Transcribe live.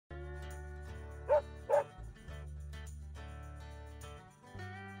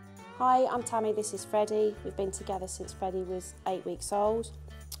Hi, I'm Tammy, this is Freddie. We've been together since Freddie was 8 weeks old.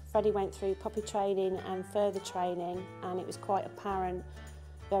 Freddie went through puppy training and further training, and it was quite apparent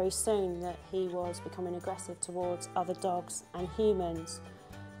very soon that he was becoming aggressive towards other dogs and humans.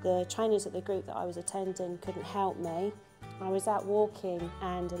 The trainers at the group that I was attending couldn't help me. I was out walking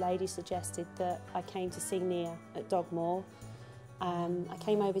and a lady suggested that I came to see Nia at Dogmore. I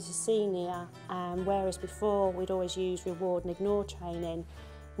came over to see Nia, and whereas before we'd always use reward and ignore training,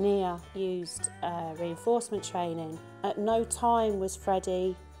 Nia used reinforcement training. At no time was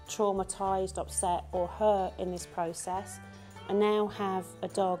Freddie traumatised, upset or hurt in this process. I now have a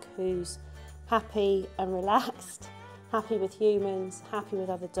dog who's happy and relaxed, happy with humans, happy with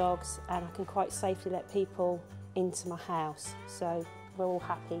other dogs, and I can quite safely let people into my house. So we're all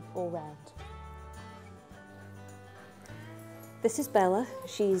happy all round. This is Bella.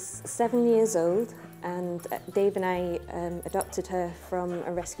 She's 7 years old, and Dave and I adopted her from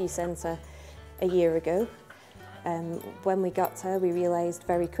a rescue centre a year ago. When we got her, we realised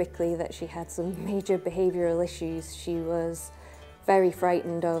very quickly that she had some major behavioural issues. She was very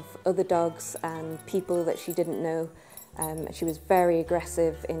frightened of other dogs and people that she didn't know. She was very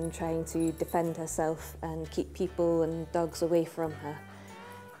aggressive in trying to defend herself and keep people and dogs away from her.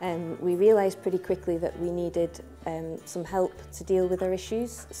 We realised pretty quickly that we needed some help to deal with her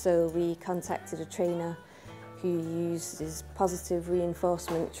issues, so we contacted a trainer who uses positive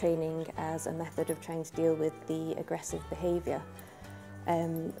reinforcement training as a method of trying to deal with the aggressive behaviour.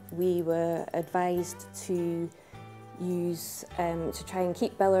 We were advised to try and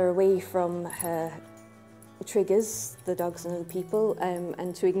keep Bella away from her triggers, the dogs and other people,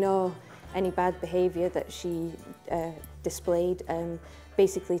 and to ignore any bad behaviour that she displayed,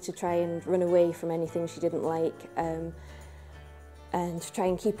 basically to try and run away from anything she didn't like, and to try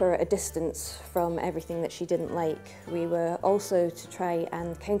and keep her at a distance from everything that she didn't like. We were also to try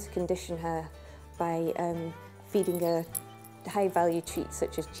and counter-condition her by feeding her high-value treats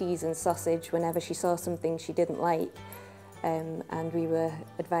such as cheese and sausage whenever she saw something she didn't like. And we were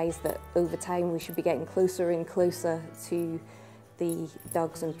advised that over time we should be getting closer and closer to the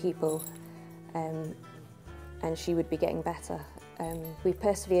dogs and people, and she would be getting better. We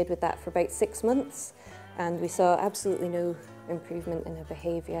persevered with that for about 6 months, and we saw absolutely no improvement in her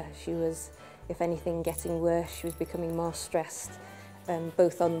behaviour. She was, if anything, getting worse. She was becoming more stressed,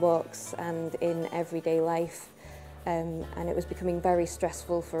 both on walks and in everyday life, and it was becoming very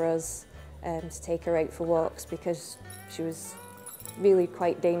stressful for us to take her out for walks because she was really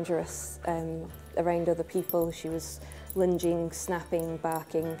quite dangerous around other people. She was lunging, snapping,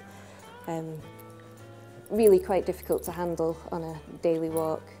 barking, really quite difficult to handle on a daily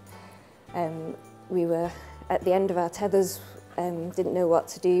walk. We were at the end of our tethers, didn't know what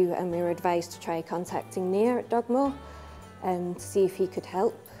to do, and we were advised to try contacting Nia at Dogmore to see if he could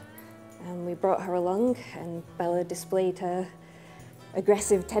help. And we brought her along, and Bella displayed her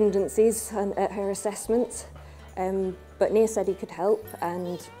aggressive tendencies at her assessment, but Nia said he could help,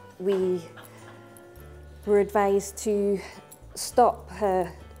 and we were advised to stop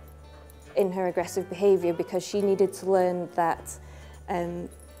her in her aggressive behaviour because she needed to learn that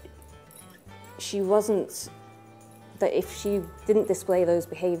that if she didn't display those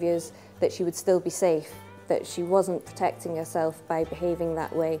behaviours, that she would still be safe, that she wasn't protecting herself by behaving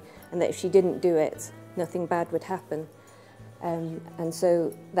that way, and that if she didn't do it, nothing bad would happen. And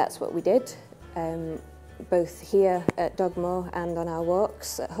so that's what we did, both here at Dogmore and on our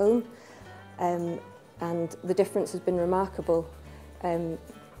walks at home, and the difference has been remarkable.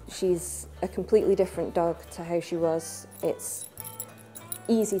 She's a completely different dog to how she was. It's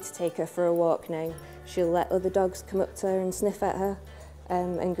easy to take her for a walk now. She'll let other dogs come up to her and sniff at her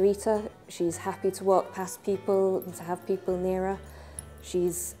and greet her. She's happy to walk past people and to have people near her.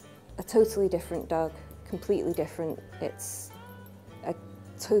 She's a totally different dog, completely different. It's a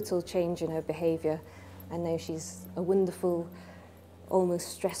total change in her behaviour, and now she's a wonderful, almost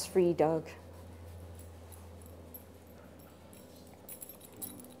stress-free dog.